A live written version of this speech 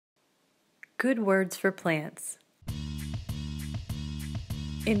Good words for plants.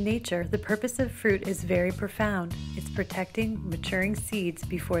 In nature, the purpose of fruit is very profound. It's protecting maturing seeds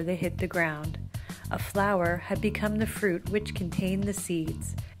before they hit the ground. A flower had become the fruit which contained the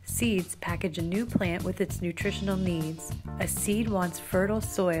seeds. Seeds package a new plant with its nutritional needs. A seed wants fertile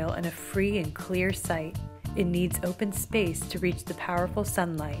soil and a free and clear sight. It needs open space to reach the powerful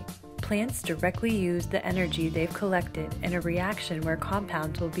sunlight. Plants directly use the energy they've collected in a reaction where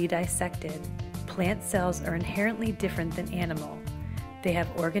compounds will be dissected. Plant cells are inherently different than animal. They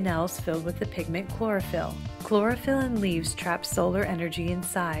have organelles filled with the pigment chlorophyll. Chlorophyll in leaves traps solar energy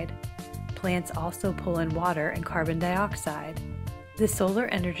inside. Plants also pull in water and carbon dioxide. The solar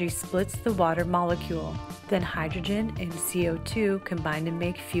energy splits the water molecule, then hydrogen and CO2 combine to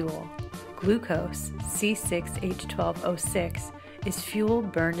make fuel. Glucose, C6H12O6, is fuel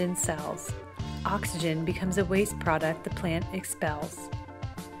burned in cells. Oxygen becomes a waste product the plant expels.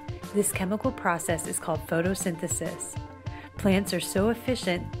 This chemical process is called photosynthesis. Plants are so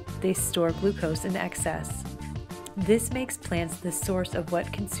efficient, they store glucose in excess. This makes plants the source of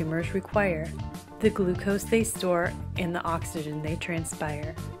what consumers require, the glucose they store and the oxygen they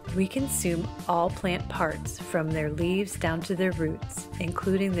transpire. We consume all plant parts, from their leaves down to their roots,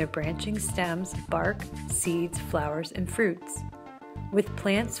 including their branching stems, bark, seeds, flowers, and fruits. With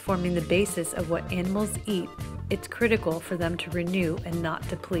plants forming the basis of what animals eat, it's critical for them to renew and not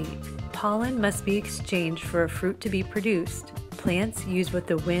deplete. Pollen must be exchanged for a fruit to be produced. Plants use what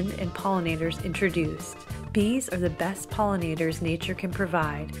the wind and pollinators introduced. Bees are the best pollinators nature can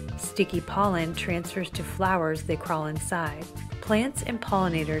provide. Sticky pollen transfers to flowers they crawl inside. Plants and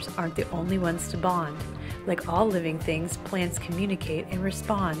pollinators aren't the only ones to bond. Like all living things, plants communicate and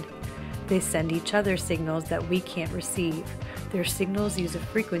respond. They send each other signals that we can't receive. Their signals use a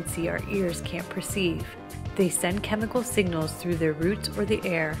frequency our ears can't perceive. They send chemical signals through their roots or the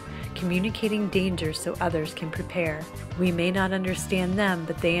air, communicating danger so others can prepare. We may not understand them,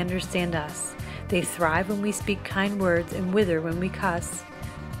 but they understand us. They thrive when we speak kind words and wither when we cuss.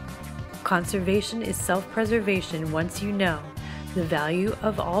 Conservation is self-preservation once you know the value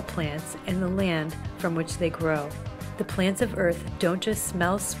of all plants and the land from which they grow. The plants of Earth don't just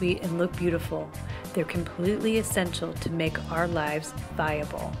smell sweet and look beautiful. They're completely essential to make our lives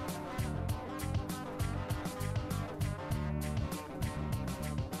viable.